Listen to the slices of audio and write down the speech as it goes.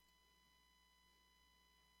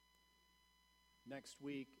Next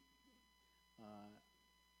week,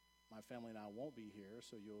 my family and I won't be here,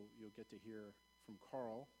 so you'll get to hear from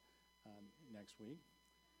Carl next week.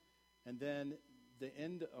 And then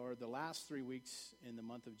the last 3 weeks in the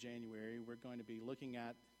month of January, we're going to be looking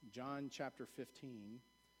at John chapter 15,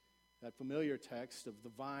 that familiar text of the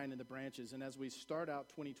vine and the branches. And as we start out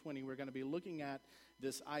 2020, we're going to be looking at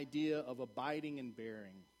this idea of abiding and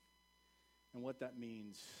bearing and what that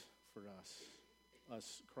means for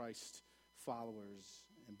us Christ followers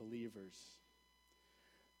and believers.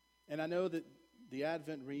 And I know that the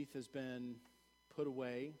Advent wreath has been put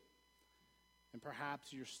away, and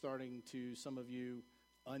perhaps you're starting to, some of you,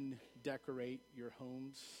 undecorate your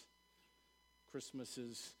homes. Christmas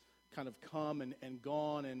is kind of come and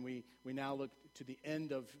gone, and we now look to the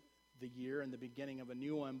end of the year and the beginning of a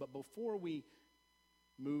new one. But before we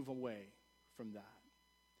move away from that,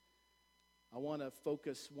 I want to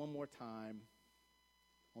focus one more time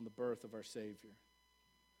on the birth of our Savior,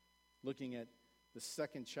 looking at the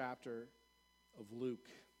second chapter of Luke,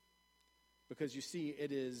 because you see,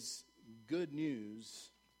 it is good news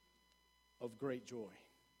of great joy.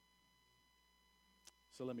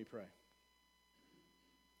 So let me pray.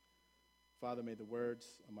 Father, may the words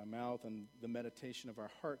of my mouth and the meditation of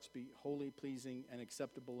our hearts be wholly pleasing and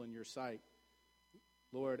acceptable in your sight,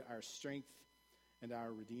 Lord, our strength and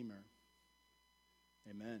our Redeemer.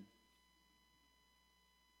 Amen.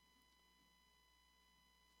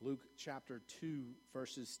 Luke chapter 2,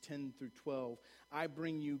 verses 10 through 12. I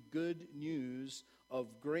bring you good news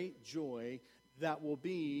of great joy that will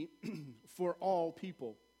be for all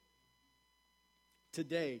people.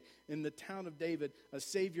 Today, in the town of David, a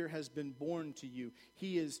Savior has been born to you.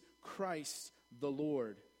 He is Christ the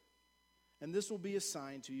Lord. And this will be a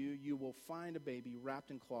sign to you. You will find a baby wrapped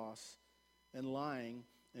in cloths and lying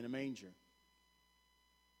in a manger.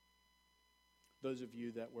 Those of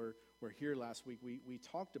you that were here last week, we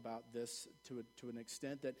talked about this to an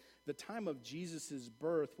extent, that the time of Jesus'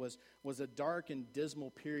 birth was a dark and dismal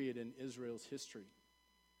period in Israel's history.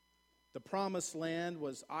 The promised land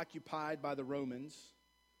was occupied by the Romans.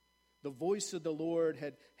 The voice of the Lord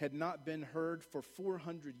had not been heard for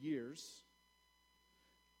 400 years.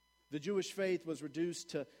 The Jewish faith was reduced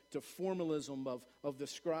to formalism of the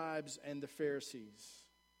scribes and the Pharisees.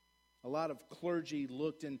 A lot of clergy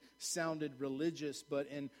looked and sounded religious, but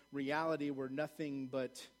in reality were nothing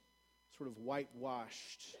but sort of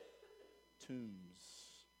whitewashed tombs.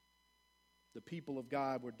 The people of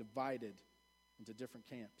God were divided into different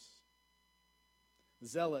camps.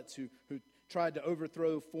 Zealots who tried to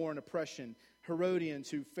overthrow foreign oppression, Herodians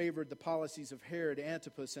who favored the policies of Herod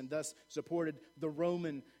Antipas and thus supported the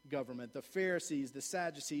Roman government, the Pharisees, the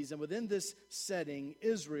Sadducees. And within this setting,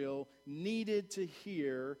 Israel needed to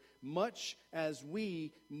hear, much as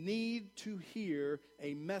we need to hear,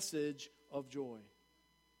 a message of joy.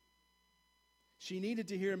 She needed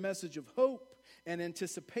to hear a message of hope and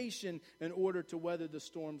anticipation in order to weather the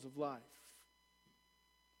storms of life.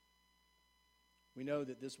 We know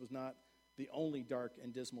that this was not the only dark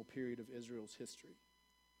and dismal period of Israel's history.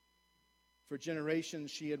 For generations,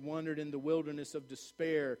 she had wandered in the wilderness of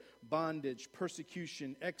despair, bondage,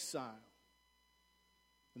 persecution, exile.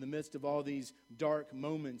 In the midst of all these dark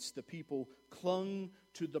moments, the people clung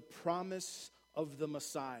to the promise of the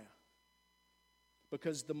Messiah,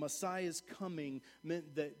 because the Messiah's coming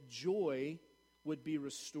meant that joy would be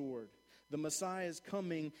restored. The Messiah's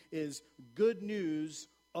coming is good news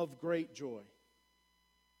of great joy.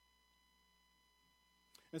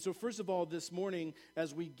 And so first of all, this morning,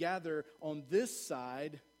 as we gather on this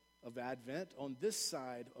side of Advent, on this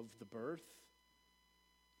side of the birth,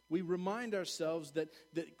 we remind ourselves that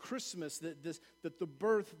Christmas, that the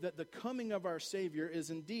birth, that the coming of our Savior is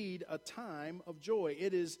indeed a time of joy.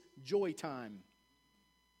 It is joy time.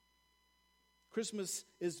 Christmas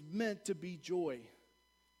is meant to be joy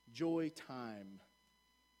time.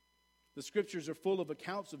 The scriptures are full of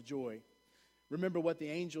accounts of joy. Remember what the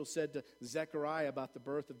angel said to Zechariah about the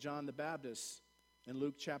birth of John the Baptist in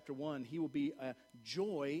Luke chapter 1. He will be a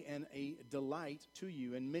joy and a delight to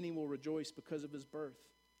you, and many will rejoice because of his birth.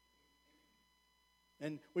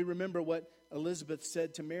 And we remember what Elizabeth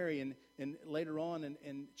said to Mary, and later on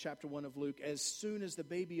in chapter 1 of Luke, as soon as the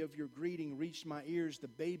baby of your greeting reached my ears, the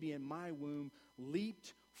baby in my womb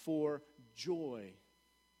leaped for joy.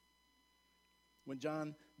 When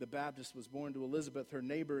John the Baptist was born to Elizabeth, her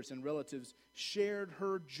neighbors and relatives shared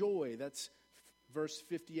her joy. That's verse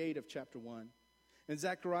 58 of chapter 1. And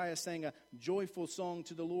Zechariah sang a joyful song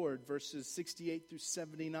to the Lord, verses 68 through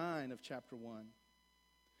 79 of chapter 1.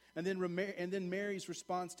 And then Mary's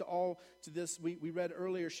response to this, we read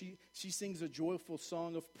earlier, she sings a joyful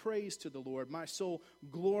song of praise to the Lord. My soul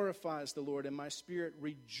glorifies the Lord, and my spirit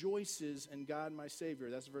rejoices in God my Savior.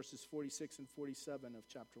 That's verses 46 and 47 of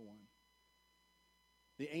chapter 1.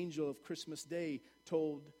 The angel of Christmas Day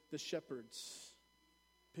told the shepherds,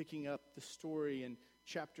 picking up the story in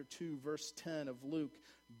chapter 2, verse 10 of Luke,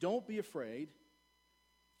 don't be afraid.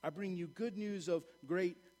 I bring you good news of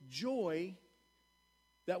great joy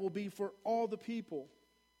that will be for all the people.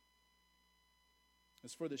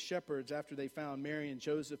 As for the shepherds, after they found Mary and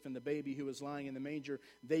Joseph and the baby who was lying in the manger,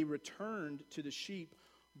 they returned to the sheep,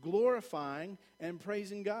 glorifying and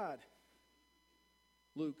praising God.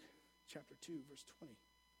 Luke chapter 2, verse 20.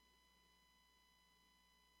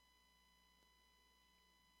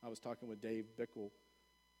 I was talking with Dave Bickle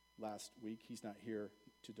last week. He's not here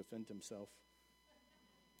to defend himself.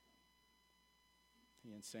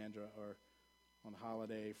 He and Sandra are on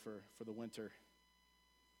holiday for the winter.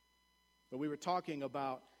 But we were talking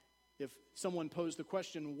about if someone posed the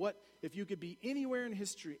question, what if you could be anywhere in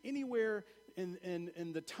history, anywhere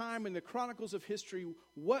in the time in the chronicles of history,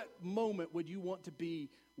 what moment would you want to be,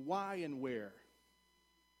 why and where?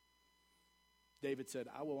 David said,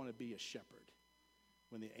 I will want to be a shepherd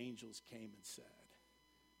when the angels came and said,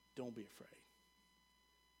 don't be afraid.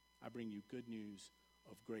 I bring you good news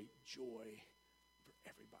of great joy for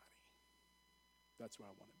everybody. That's where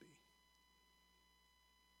I want to be.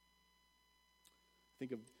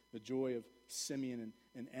 Think of the joy of Simeon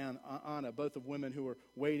and Anna, both of women who were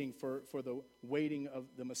waiting for the waiting of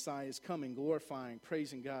the Messiah's coming, glorifying,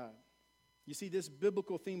 praising God. You see, this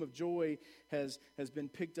biblical theme of joy has been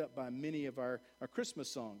picked up by many of our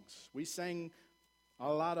Christmas songs. We sang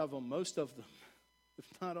a lot of them, most of them, if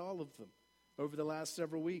not all of them, over the last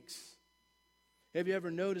several weeks. Have you ever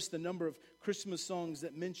noticed the number of Christmas songs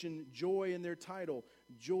that mention joy in their title?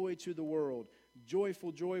 Joy to the world.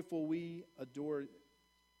 Joyful, joyful, we adore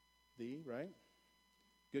thee, right?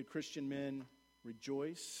 Good Christian men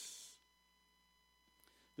rejoice.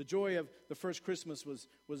 The joy of the first Christmas was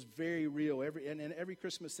very real. And in every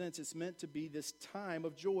Christmas sense, it's meant to be this time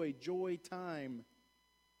of joy time.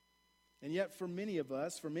 And yet for many of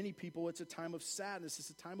us, for many people, it's a time of sadness. It's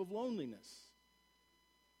a time of loneliness.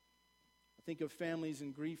 I think of families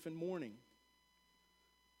in grief and mourning.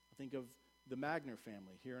 I think of the Magner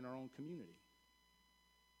family here in our own community.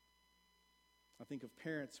 I think of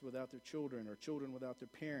parents without their children or children without their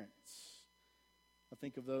parents. I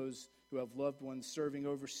think of those who have loved ones serving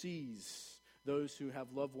overseas, those who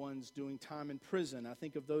have loved ones doing time in prison. I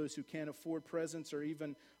think of those who can't afford presents or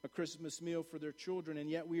even a Christmas meal for their children, and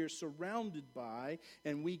yet we are surrounded by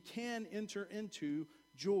and we can enter into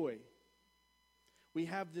joy. We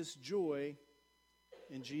have this joy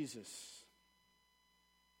in Jesus.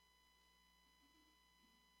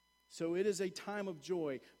 So it is a time of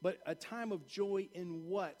joy, but a time of joy in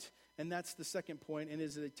what? And that's the second point, and it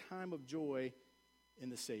is a time of joy in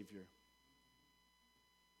the Savior.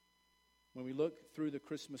 When we look through the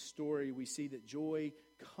Christmas story, we see that joy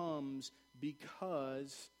comes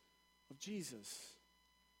because of Jesus.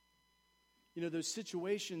 You know, those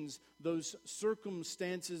situations, those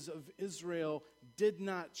circumstances of Israel did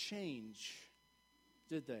not change,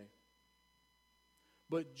 did they?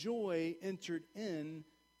 But joy entered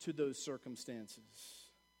into those circumstances.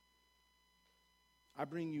 I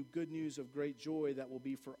bring you good news of great joy that will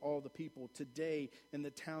be for all the people. Today, in the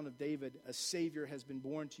town of David, a Savior has been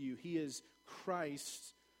born to you. He is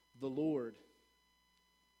Christ the Lord.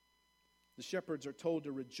 The shepherds are told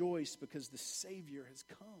to rejoice because the Savior has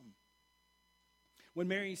come. When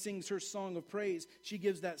Mary sings her song of praise, she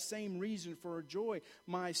gives that same reason for her joy.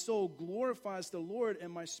 My soul glorifies the Lord,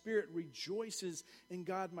 and my spirit rejoices in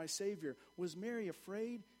God my Savior. Was Mary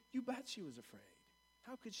afraid? You bet she was afraid.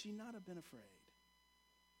 How could she not have been afraid?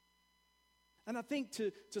 And I think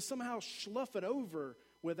to somehow slough it over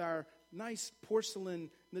with our nice porcelain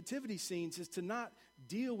nativity scenes is to not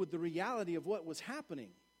deal with the reality of what was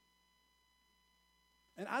happening.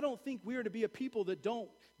 And I don't think we are to be a people that don't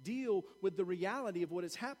deal with the reality of what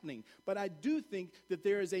is happening. But I do think that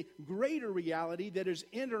there is a greater reality that is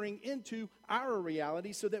entering into our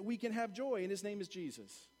reality so that we can have joy, and his name is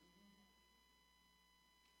Jesus.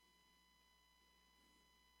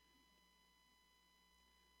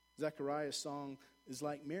 Zechariah's song is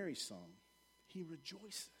like Mary's song. He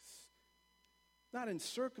rejoices. Not in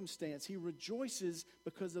circumstance. He rejoices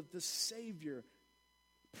because of the Savior.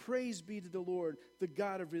 Praise be to the Lord, the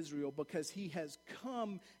God of Israel, because he has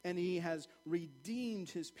come and he has redeemed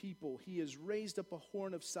his people. He has raised up a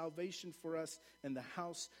horn of salvation for us in the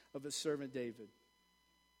house of his servant David.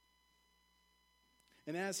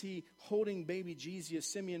 And as he holding baby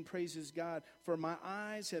Jesus, Simeon praises God, "For my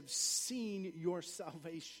eyes have seen your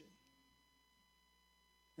salvation."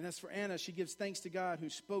 And as for Anna, she gives thanks to God who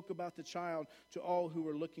spoke about the child to all who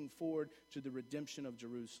were looking forward to the redemption of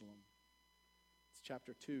Jerusalem. It's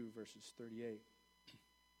chapter 2, verses 38.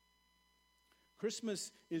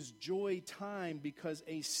 Christmas is joy time because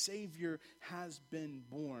a Savior has been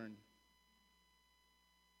born.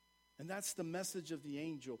 And that's the message of the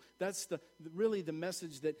angel. That's really the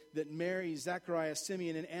message that Mary, Zechariah,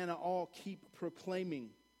 Simeon, and Anna all keep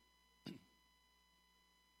proclaiming.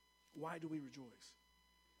 Why do we rejoice?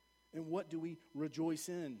 And what do we rejoice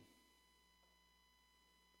in?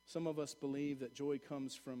 Some of us believe that joy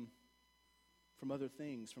comes from other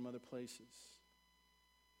things, from other places.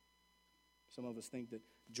 Some of us think that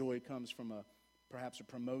joy comes from perhaps a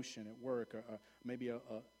promotion at work, or maybe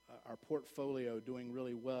our portfolio doing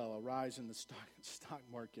really well, a rise in the stock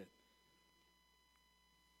market,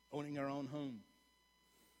 owning our own home,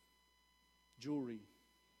 jewelry,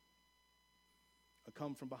 a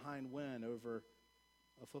come-from-behind win over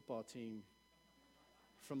a football team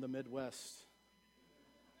from the Midwest.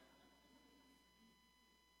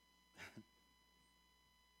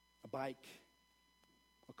 A bike,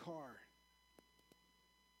 a car,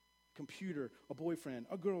 computer, a boyfriend,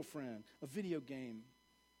 a girlfriend, a video game.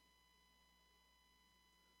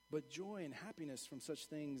 But joy and happiness from such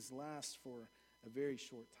things last for a very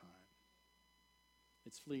short time.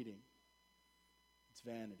 It's fleeting. It's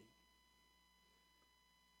vanity.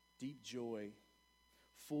 Deep joy,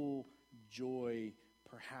 full joy,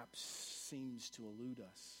 perhaps seems to elude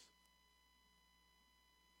us.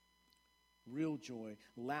 Real joy,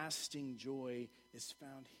 lasting joy is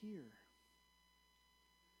found here.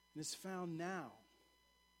 And it's found now.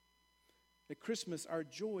 At Christmas, our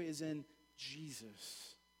joy is in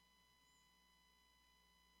Jesus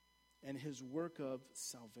and his work of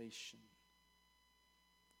salvation.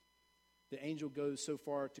 The angel goes so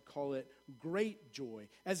far to call it great joy,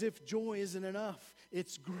 as if joy isn't enough.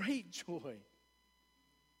 It's great joy.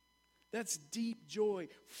 That's deep joy,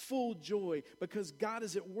 full joy, because God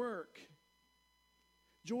is at work.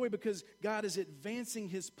 Joy because God is advancing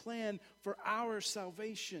his plan for our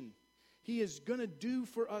salvation. He is going to do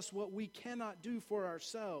for us what we cannot do for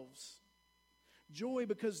ourselves. Joy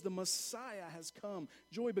because the Messiah has come.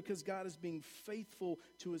 Joy because God is being faithful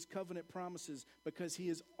to his covenant promises, because he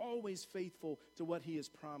is always faithful to what he has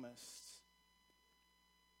promised.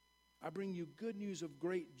 I bring you good news of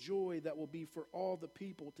great joy that will be for all the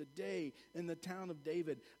people. Today, in the town of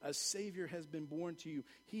David, a Savior has been born to you.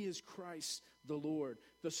 He is Christ the Lord.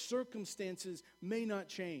 The circumstances may not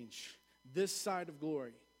change this side of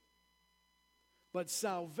glory, but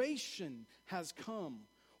salvation has come.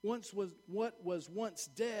 What was once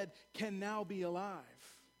dead can now be alive.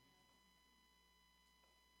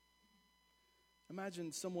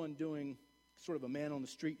 Imagine someone doing sort of a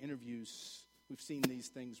man-on-the-street interviews. We've seen these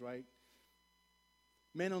things, right?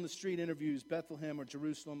 Man-on-the-street interviews, Bethlehem or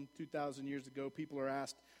Jerusalem, 2,000 years ago. People are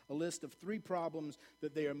asked a list of 3 problems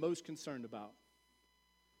that they are most concerned about.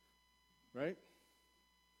 Right?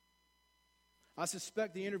 I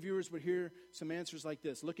suspect the interviewers would hear some answers like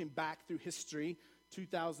this. Looking back through history,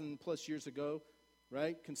 2,000 plus years ago,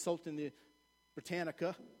 right? Consulting the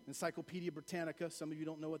Britannica, Encyclopedia Britannica. Some of you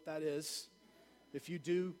don't know what that is. If you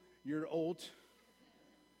do, you're old.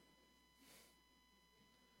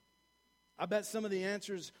 I bet some of the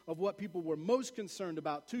answers of what people were most concerned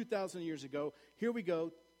about 2,000 years ago, here we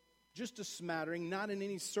go, just a smattering, not in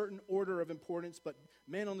any certain order of importance, but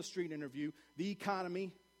man on the street interview, the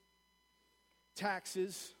economy,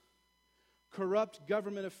 taxes, corrupt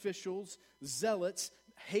government officials, zealots,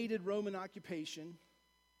 hated Roman occupation.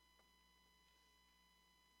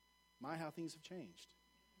 My, how things have changed.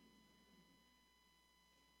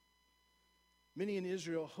 Many in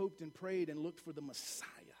Israel hoped and prayed and looked for the Messiah,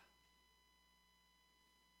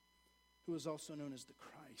 who is also known as the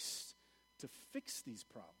Christ, to fix these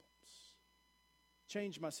problems,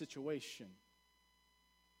 change my situation.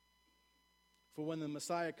 For when the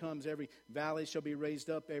Messiah comes, every valley shall be raised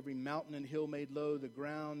up, every mountain and hill made low, the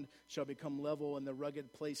ground shall become level, and the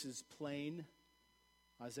rugged places plain.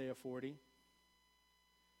 Isaiah 40.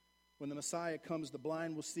 When the Messiah comes, the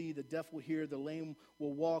blind will see, the deaf will hear, the lame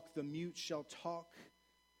will walk, the mute shall talk.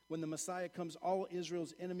 When the Messiah comes, all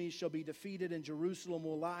Israel's enemies shall be defeated, and Jerusalem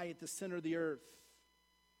will lie at the center of the earth.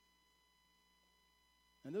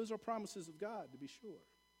 And those are promises of God, to be sure.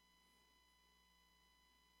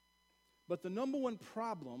 But the number one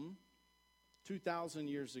problem 2,000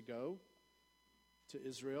 years ago to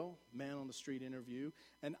Israel, man on the street interview,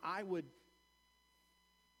 and I would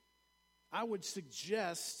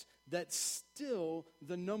suggest that still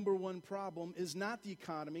the number one problem is not the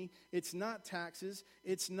economy, it's not taxes,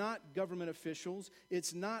 it's not government officials,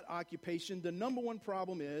 it's not occupation. The number one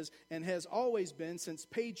problem is, and has always been since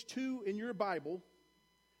page 2 in your Bible,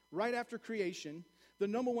 right after creation, the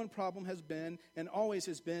number one problem has been and always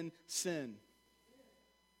has been sin.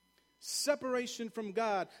 Separation from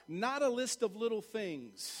God, not a list of little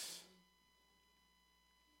things.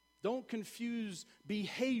 Don't confuse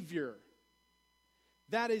behavior.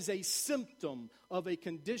 That is a symptom of a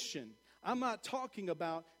condition. I'm not talking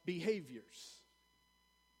about behaviors.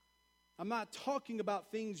 I'm not talking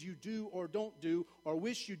about things you do or don't do, or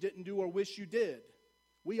wish you didn't do or wish you did.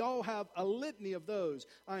 We all have a litany of those.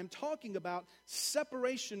 I am talking about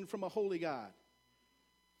separation from a holy God,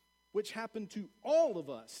 which happened to all of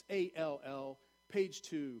us, A-L-L, page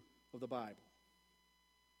 2 of the Bible.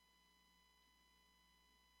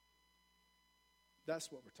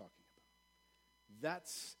 That's what we're talking about.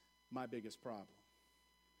 That's my biggest problem,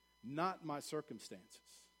 not my circumstances.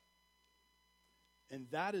 And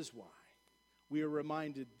that is why we are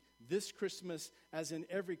reminded this Christmas, as in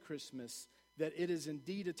every Christmas, that it is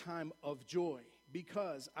indeed a time of joy,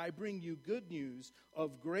 because I bring you good news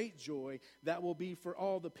of great joy that will be for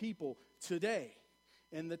all the people today.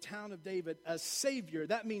 In the town of David, a Savior,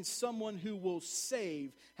 that means someone who will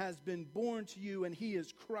save, has been born to you, and he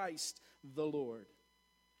is Christ the Lord.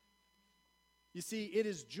 You see, it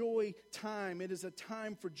is joy time. It is a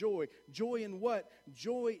time for joy. Joy in what?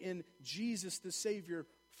 Joy in Jesus the Savior.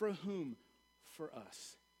 For whom? For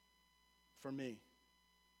us. For me.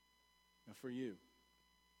 And for you.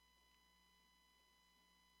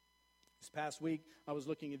 This past week, I was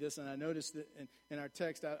looking at this, and I noticed that in our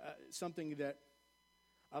text, something that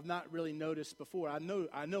I've not really noticed before. I know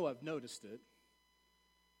I've noticed it,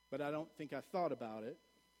 but I don't think I thought about it.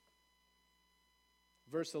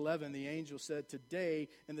 Verse 11, the angel said, "Today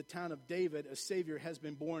in the town of David, a Savior has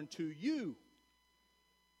been born to you."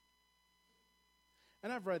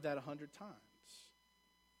 And I've read that 100 times.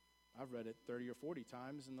 I've read it 30 or 40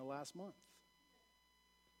 times in the last month.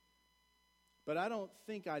 But I don't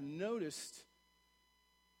think I noticed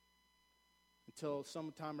until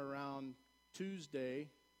sometime around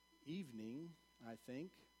Tuesday evening, I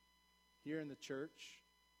think, here in the church,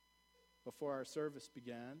 before our service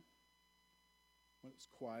began, when it was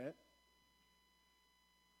quiet.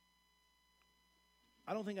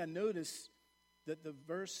 I don't think I noticed that the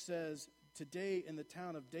verse says, "Today in the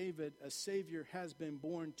town of David, a Savior has been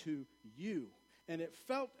born to you." And it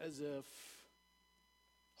felt as if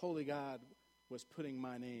Holy God was putting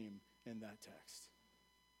my name in that text.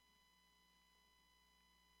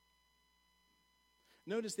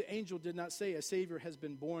 Notice the angel did not say a Savior has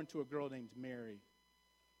been born to a girl named Mary.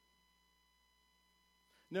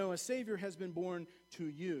 No, a Savior has been born to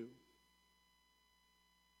you.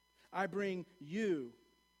 I bring you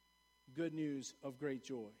good news of great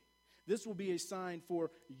joy. This will be a sign for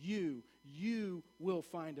you. You will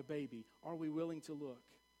find a baby. Are we willing to look?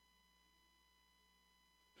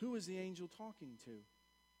 Who is the angel talking to?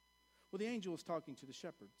 Well, the angel is talking to the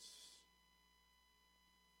shepherds.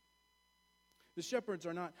 The shepherds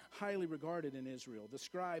are not highly regarded in Israel. The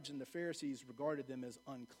scribes and the Pharisees regarded them as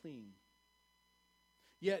unclean.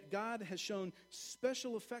 Yet God has shown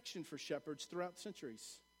special affection for shepherds throughout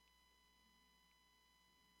centuries.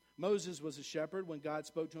 Moses was a shepherd when God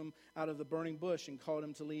spoke to him out of the burning bush and called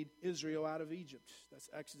him to lead Israel out of Egypt. That's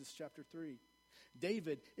Exodus chapter 3.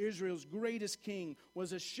 David, Israel's greatest king,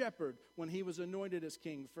 was a shepherd when he was anointed as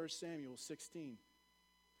king, 1 Samuel 16.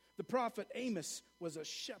 The prophet Amos was a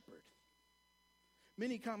shepherd.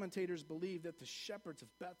 Many commentators believe that the shepherds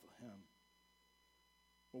of Bethlehem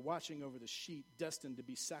were watching over the sheep destined to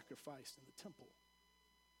be sacrificed in the temple.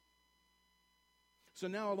 So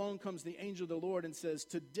now along comes the angel of the Lord and says,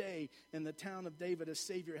 "Today in the town of David, a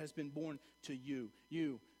Savior has been born to you."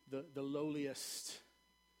 You, the lowliest,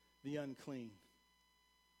 the unclean.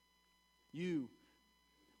 You,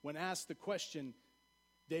 when asked the question,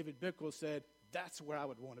 David Bickle said, "That's where I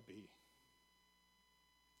would want to be.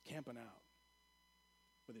 Camping out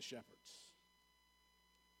with the shepherds."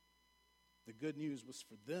 The good news was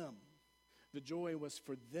for them. The joy was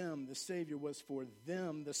for them. The Savior was for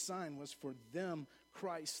them. The sign was for them.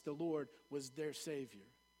 Christ the Lord was their Savior.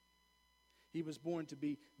 He was born to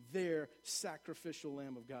be their sacrificial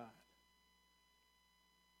Lamb of God.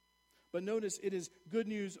 But notice, it is good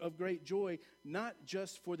news of great joy, not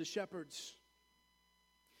just for the shepherds.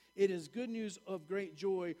 It is good news of great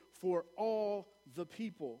joy for all the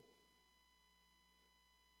people.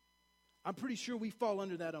 I'm pretty sure we fall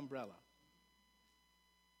under that umbrella.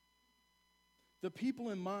 The people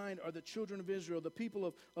in mind are the children of Israel, the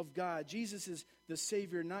people of God. Jesus is the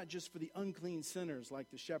Savior not just for the unclean sinners like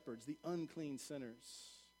the shepherds, the unclean sinners,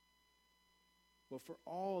 but for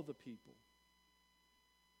all the people.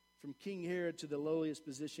 From King Herod to the lowliest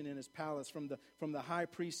position in his palace, from the high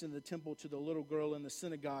priest in the temple to the little girl in the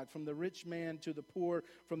synagogue, from the rich man to the poor,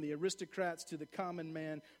 from the aristocrats to the common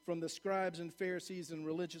man, from the scribes and Pharisees and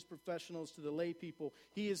religious professionals to the lay people.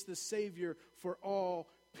 He is the Savior for all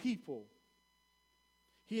people.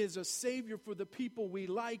 He is a Savior for the people we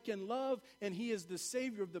like and love, and He is the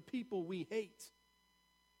Savior of the people we hate.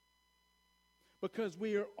 Because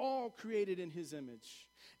we are all created in His image,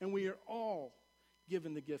 and we are all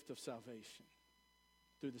given the gift of salvation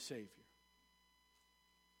through the Savior.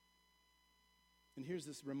 And here's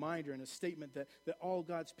this reminder and a statement that all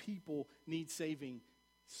God's people need saving,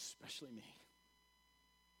 especially me.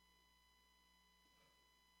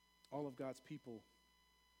 All of God's people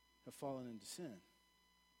have fallen into sin.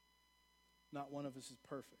 Not one of us is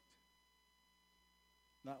perfect.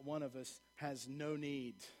 Not one of us has no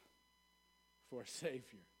need for a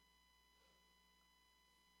Savior.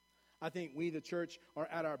 I think we, the church, are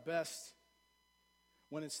at our best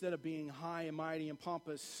when instead of being high and mighty and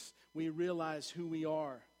pompous, we realize who we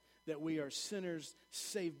are, that we are sinners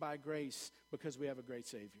saved by grace because we have a great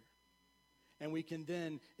Savior. And we can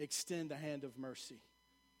then extend a hand of mercy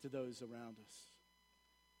to those around us.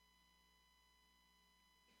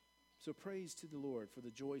 So praise to the Lord for the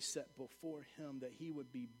joy set before Him, that He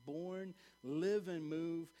would be born, live and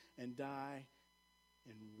move, and die,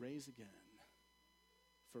 and raise again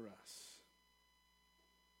for us.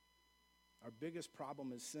 Our biggest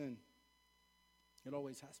problem is sin. It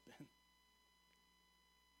always has been.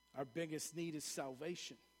 Our biggest need is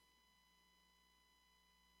salvation.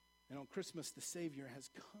 And on Christmas, the Savior has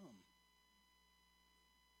come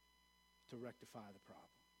to rectify the problem.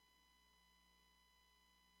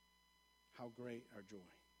 How great our joy.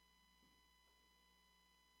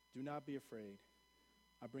 Do not be afraid.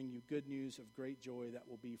 I bring you good news of great joy that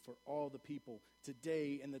will be for all the people.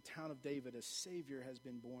 Today in the town of David, a Savior has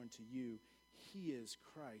been born to you. He is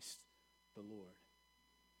Christ the Lord.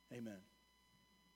 Amen.